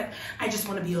Zari. He's like, I just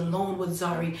want to be alone with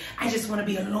Zari. I just want to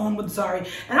be alone with Zari.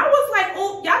 And I was like,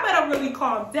 oh, y'all better really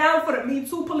calm down for the Me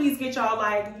Too police get y'all.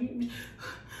 Like,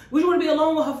 what you want to be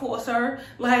alone with her for, sir?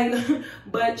 Like,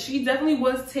 but she definitely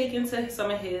was taking to some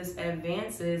of his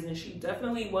advances, and she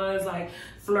definitely was like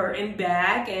flirting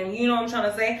back, and you know what I'm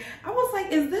trying to say? I was like,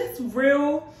 is this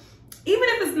real? Even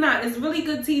if it's not, it's really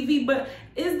good TV, but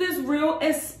is this real?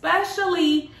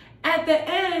 Especially at the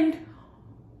end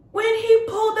when he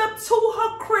pulled up to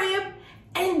her crib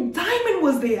and Diamond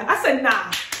was there. I said, nah,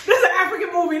 this is an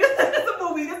African movie. This is a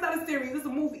movie. This is not a series. This is a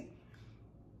movie.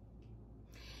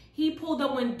 He pulled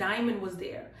up when Diamond was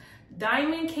there.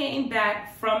 Diamond came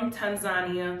back from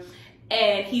Tanzania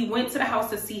and he went to the house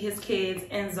to see his kids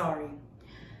and Zari.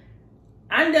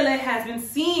 Andele has been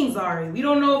seeing Zari. We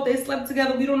don't know if they slept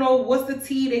together. We don't know what's the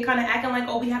tea. They kind of acting like,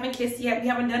 oh, we haven't kissed yet. We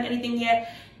haven't done anything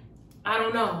yet. I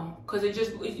don't know, because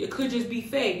it could just be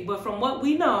fake. But from what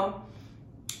we know,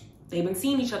 they've been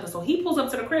seeing each other. So he pulls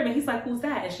up to the crib and he's like, who's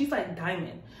that? And she's like,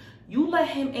 Diamond. You let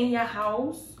him in your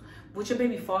house with your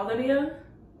baby father there?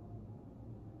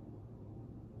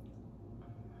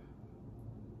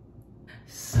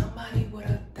 Somebody would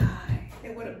have died.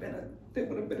 It would have been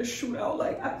a shootout.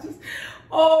 Like,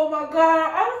 oh my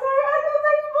God.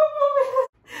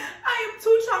 I am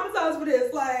too traumatized for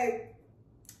this. Like,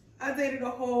 I dated a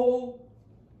whole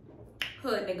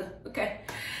hood nigga, okay?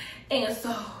 And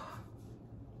so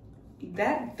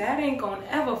that ain't gonna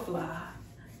ever fly.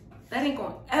 That ain't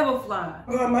gonna ever fly.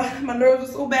 My nerves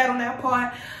are so bad on that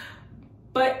part.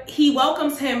 But he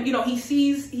welcomes him, you know, he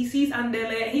sees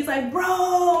Andele. He's like,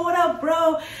 bro, what up,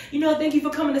 bro? You know, thank you for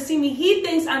coming to see me. He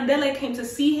thinks Andele came to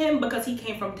see him because he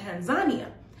came from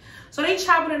Tanzania. So they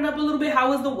chopping it up a little bit. How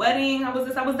was the wedding? How was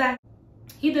this? How was that?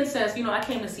 He then says, you know, I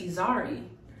came to see Zari.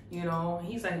 You know,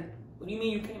 he's like, What do you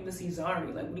mean you came to see Zari?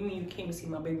 Like, what do you mean you came to see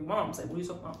my baby moms? Like, what are you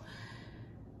talking about?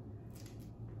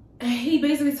 And he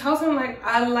basically tells him, like,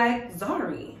 I like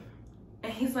Zari.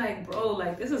 And he's like, bro,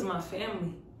 like, this is my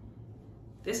family.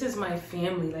 This is my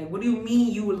family. Like, what do you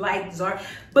mean you like Zari?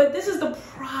 But this is the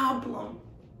problem.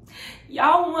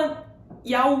 Y'all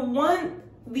want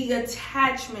the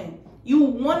attachment. You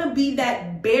want to be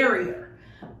that barrier.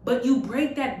 But you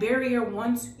break that barrier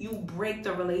once you break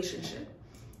the relationship.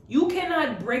 You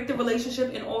cannot break the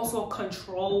relationship and also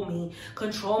control me,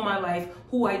 control my life,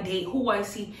 who I date, who I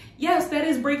see. Yes, that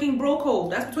is breaking bro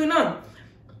code. That's between them.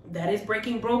 That is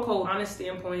breaking bro code. Honest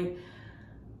standpoint,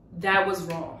 that was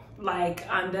wrong. Like,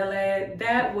 Andele,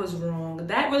 that was wrong.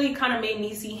 That really kind of made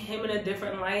me see him in a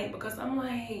different light, because I'm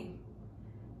like,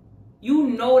 you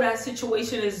know that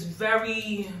situation is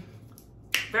very,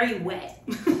 very wet.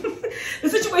 The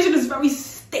situation is very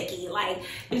sticky. Like,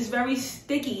 it's very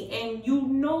sticky. And you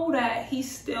know that he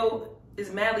still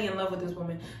is madly in love with this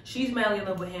woman. She's madly in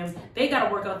love with him. They got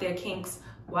to work out their kinks.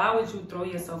 Why would you throw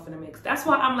yourself in the mix? That's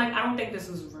why I'm like, I don't think this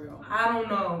is real. I don't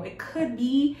know. It could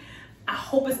be. I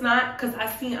hope it's not, because I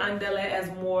see Andele as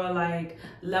more like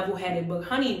level-headed. But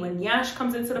honey, when Yash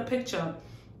comes into the picture,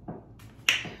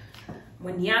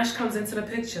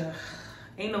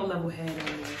 ain't no level head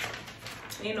anymore.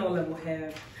 Ain't no level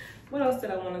head. What else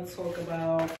did I want to talk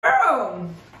about? Girl,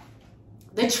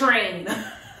 the train. I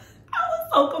was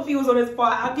so confused on this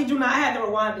part. How could you not? I had to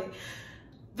rewind it.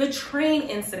 The train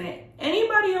incident.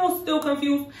 Anybody else still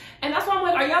confused? And that's why I'm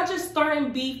like, are y'all just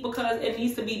starting beef because it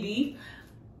needs to be beef?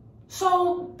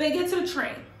 So they get to the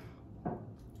train.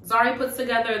 Zari puts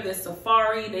together this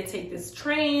safari. They take this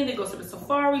train. They go to the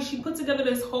safari. She put together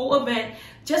this whole event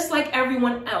just like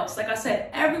everyone else. Like I said,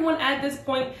 everyone at this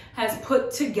point has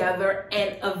put together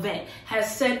an event,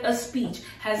 has said a speech,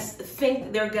 has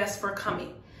thanked their guests for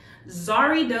coming.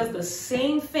 Zari does the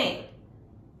same thing.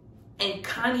 And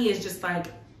Connie is just like,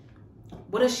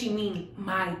 what does she mean,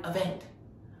 my event?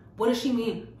 What does she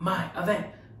mean, my event?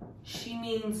 She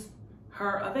means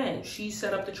her event. She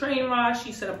set up the train ride,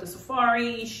 she set up the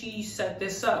safari, she set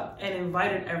this up and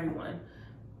invited everyone,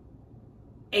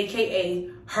 aka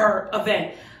her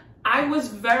event. I was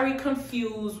very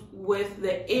confused with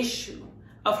the issue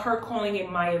of her calling it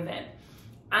my event.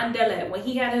 Andele, when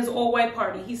he had his all-white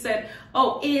party, he said,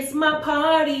 oh, it's my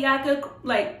party. I could,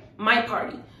 like, my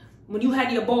party. When you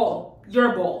had your ball,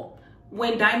 your ball.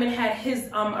 When Diamond had his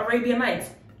Arabian Nights,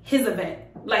 his event.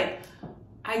 Like,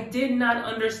 I did not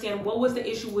understand what was the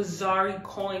issue with Zari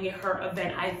calling it her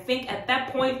event. I think at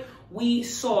that point, we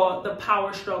saw the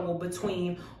power struggle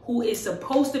between who is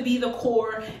supposed to be the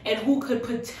core and who could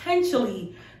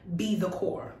potentially be the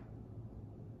core.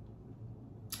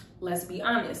 Let's be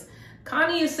honest.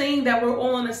 Connie is saying that we're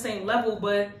all on the same level,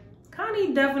 but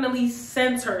Connie definitely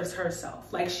centers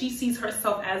herself. Like, she sees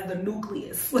herself as the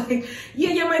nucleus. Like, yeah,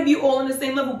 you might be all on the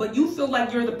same level, but you feel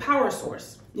like you're the power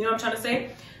source. You know what I'm trying to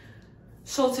say?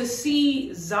 So to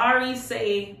see Zari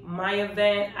say my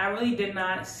event, I really did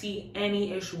not see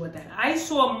any issue with that. I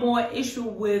saw more issue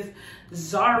with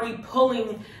Zari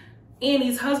pulling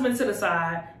Annie's husband to the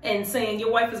side and saying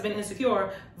your wife has been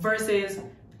insecure versus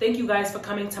thank you guys for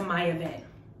coming to my event.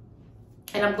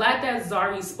 And I'm glad that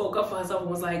Zari spoke up for herself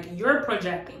and was like, you're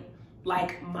projecting.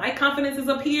 Like, my confidence is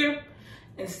up here.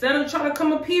 Instead of trying to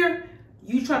come up here,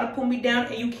 you try to pull me down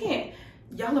and you can't.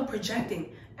 Y'all are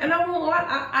projecting. And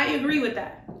I agree with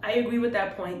that. I agree with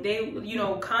that point. They, you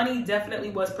know, Connie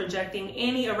definitely was projecting.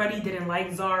 Annie already didn't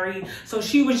like Zari, so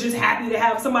she was just happy to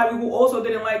have somebody who also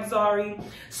didn't like Zari.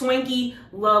 Swanky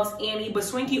loves Annie, but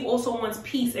Swanky also wants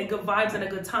peace and good vibes and a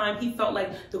good time. He felt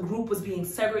like the group was being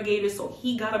segregated, so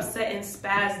he got upset and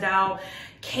spazzed out.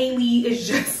 Kaylee is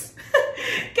just...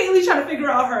 Kaylee trying to figure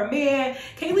out her man.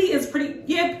 Kaylee is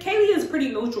pretty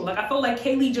neutral. Like, I felt like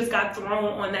Kaylee just got thrown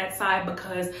on that side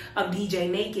because of DJ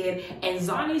Naked. And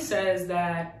Zani says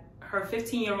that her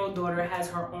 15-year-old daughter has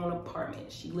her own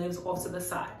apartment. She lives off to the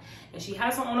side. And she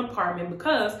has her own apartment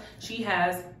because she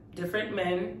has different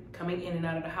men coming in and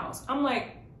out of the house. I'm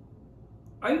like,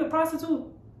 are you a prostitute?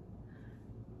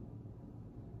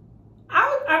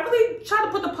 I really tried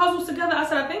to put the puzzles together. I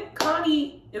said, I think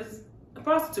Connie is a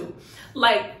prostitute.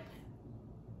 Like,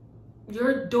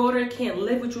 your daughter can't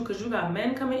live with you because you got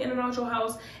men coming in and out your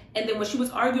house. And then when she was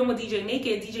arguing with DJ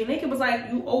Naked was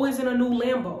like, you always in a new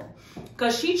Lambo.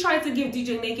 Because she tried to give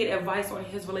DJ Naked advice on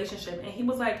his relationship. And he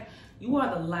was like, you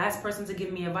are the last person to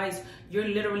give me advice. You're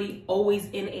literally always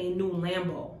in a new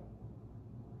Lambo.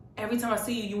 Every time I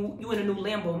see you, you in a new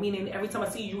Lambo. Meaning every time I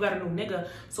see you, you got a new nigga.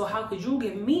 So how could you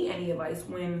give me any advice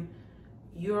when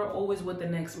you're always with the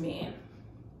next man?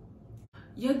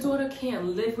 your daughter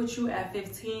can't live with you at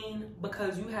 15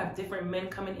 because you have different men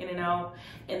coming in and out.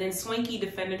 And then Swanky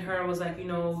defended her and was like, you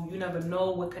know, you never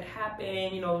know what could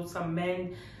happen. You know, some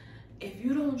men, if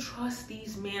you don't trust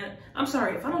these men, I'm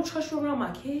sorry, if I don't trust you around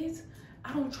my kids,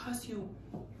 I don't trust you,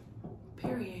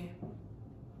 period.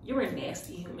 You're a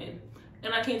nasty human.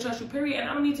 And I can't trust you, period. And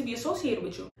I don't need to be associated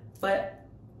with you. But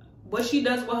what she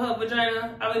does with her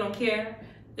vagina, I really don't care.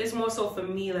 It's more so for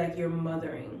me, like, you're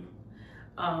mothering.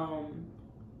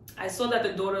 I saw that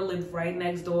the daughter lived right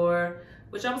next door,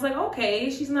 which I was like,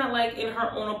 okay, she's not like in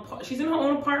her own, she's in her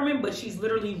own apartment, but she's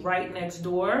literally right next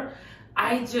door.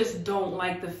 I just don't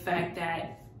like the fact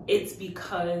that it's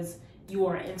because you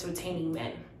are entertaining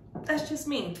men. That's just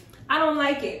me. I don't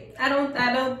like it. I don't,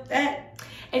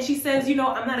 and she says, you know,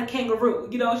 I'm not a kangaroo.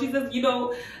 You know, she says, you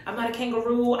know, I'm not a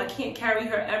kangaroo. I can't carry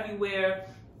her everywhere.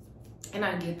 And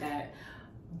I get that.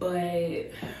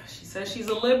 But she says she's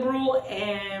a liberal,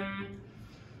 and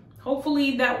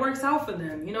hopefully that works out for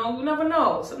them. You know, you never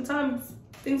know. Sometimes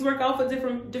things work out for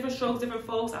different strokes, different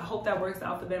folks. I hope that works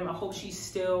out for them. I hope she's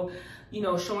still, you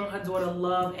know, showing her daughter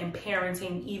love and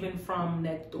parenting even from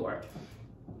next door.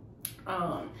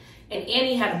 And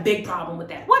Annie had a big problem with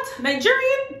that. What?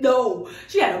 Nigerian? No.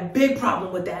 She had a big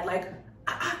problem with that. Like,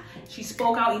 she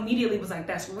spoke out immediately, was like,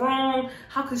 that's wrong.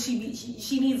 How could she be?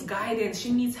 She needs guidance.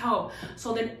 She needs help.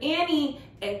 So then Annie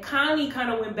and Connie kind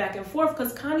of went back and forth,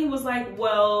 because Connie was like,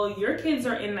 well, your kids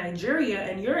are in Nigeria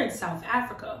and you're in South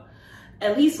Africa.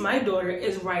 At least my daughter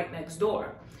is right next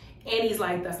door. Annie's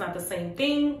like, that's not the same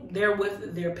thing. They're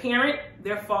with their parent,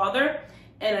 their father,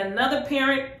 and another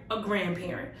parent, a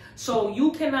grandparent. So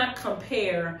you cannot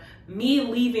compare me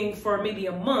leaving for maybe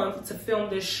a month to film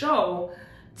this show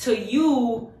to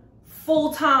you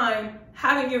full-time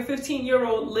having your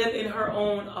 15-year-old live in her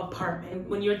own apartment.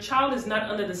 When your child is not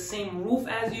under the same roof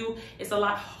as you, it's a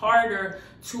lot harder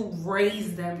to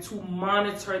raise them, to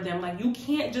monitor them. Like, you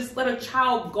can't just let a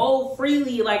child go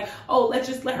freely, like, oh, let's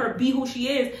just let her be who she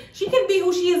is. She can be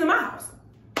who she is in my house.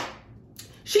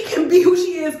 She can be who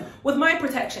she is with my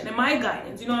protection and my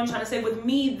guidance. You know what I'm trying to say? With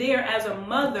me there as a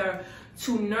mother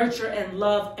to nurture and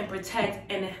love and protect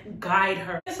and guide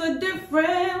her. It's a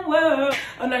different world.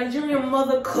 A Nigerian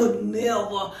mother could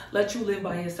never let you live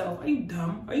by yourself. Are you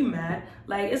dumb? Are you mad?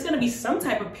 Like, it's gonna be some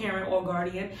type of parent or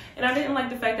guardian. And I didn't like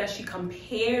the fact that she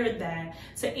compared that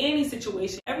to Annie's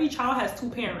situation. Every child has two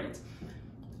parents.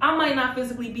 I might not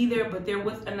physically be there, but they're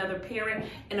with another parent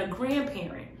and a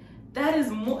grandparent. That is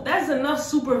more, that's enough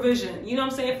supervision, you know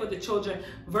what I'm saying, for the children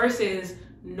versus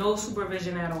no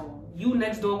supervision at all. You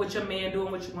next door with your man doing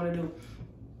what you want to do.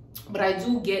 But I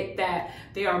do get that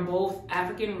they are both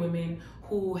African women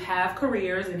who have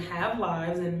careers and have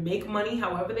lives and make money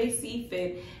however they see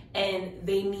fit, and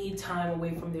they need time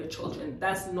away from their children.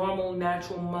 That's normal,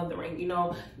 natural mothering. You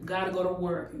know, you gotta go to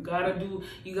work, you gotta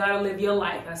live your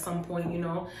life at some point, you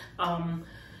know.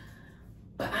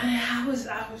 But I was,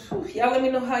 y'all let me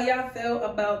know how y'all felt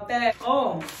about that.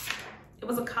 Oh, it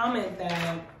was a comment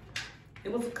that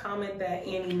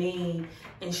Annie made,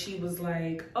 and she was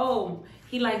like, oh,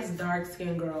 he likes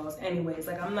dark-skinned girls. Anyways,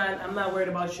 like, I'm not worried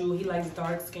about you. He likes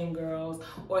dark-skinned girls,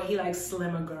 or he likes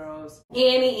slimmer girls.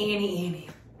 Annie.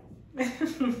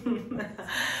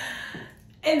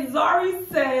 And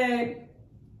Zari said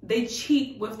they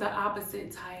cheat with the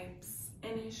opposite types,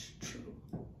 and it's true.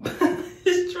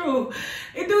 It's true.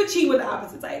 They do cheat with the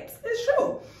opposite types. It's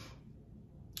true.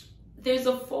 There's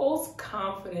a false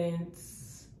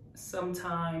confidence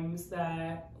sometimes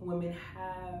that women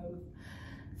have,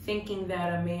 thinking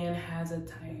that a man has a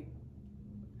type.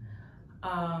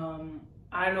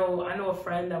 I know a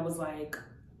friend that was like,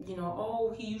 you know,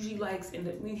 oh, he usually likes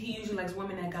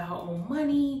women that got her own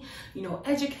money, you know,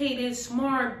 educated,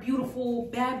 smart, beautiful,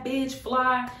 bad bitch,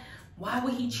 fly. Why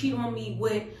would he cheat on me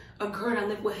with a girl that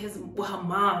lived with her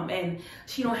mom and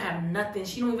she don't have nothing?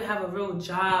 She don't even have a real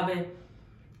job. And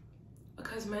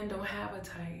because men don't have a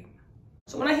type.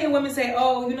 So when I hear women say,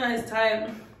 oh, you're not his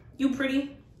type, you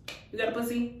pretty, you got a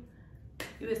pussy,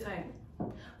 you his type.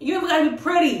 You even gotta be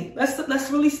pretty.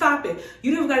 Let's really stop it.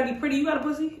 You don't even gotta be pretty, you got a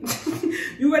pussy.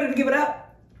 You ready to give it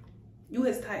up? You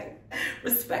his type.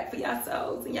 Respect for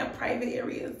yourselves in your private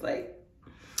areas, like.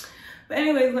 But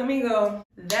anyways, let me go.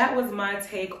 That was my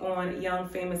take on Young,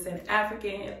 Famous, and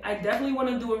African. I definitely want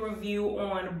to do a review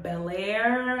on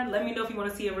Bel-Air. Let me know if you want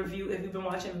to see a review, if you've been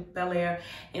watching Bel-Air,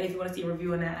 and if you want to see a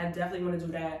review on that. I definitely want to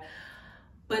do that.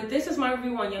 But this is my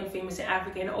review on Young, Famous, and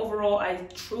African. Overall, I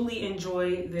truly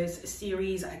enjoy this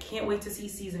series. I can't wait to see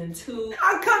season 2.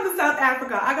 I come to South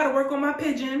Africa. I got to work on my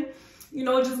pigeon. You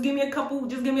know, just give me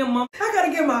a month. I got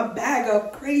to get my bag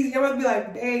up crazy. I'm going to be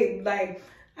like, babe, like,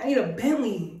 I need a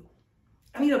Bentley.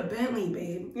 I need a Bentley,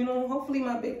 babe. You know, hopefully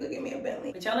my babe could get me a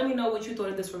Bentley. But y'all let me know what you thought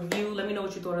of this review. Let me know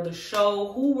what you thought of the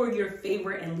show. Who were your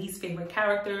favorite and least favorite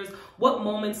characters? What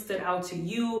moments stood out to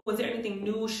you? Was there anything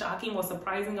new, shocking, or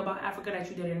surprising about Africa that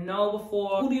you didn't know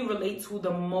before? Who do you relate to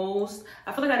the most?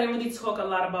 I feel like I didn't really talk a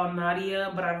lot about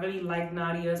Nadia, but I really liked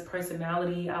Nadia's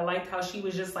personality. I liked how she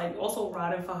was just like also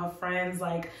riding for her friends.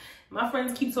 Like, my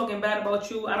friends keep talking bad about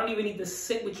you. I don't even need to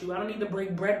sit with you. I don't need to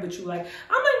break bread with you. Like,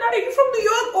 I'm like, Nadia, you from New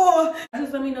York? Or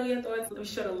just let me know your thoughts. Be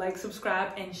sure to like,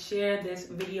 subscribe, and share this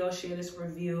video, share this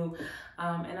review.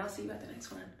 And I'll see you at the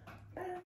next one. Bye.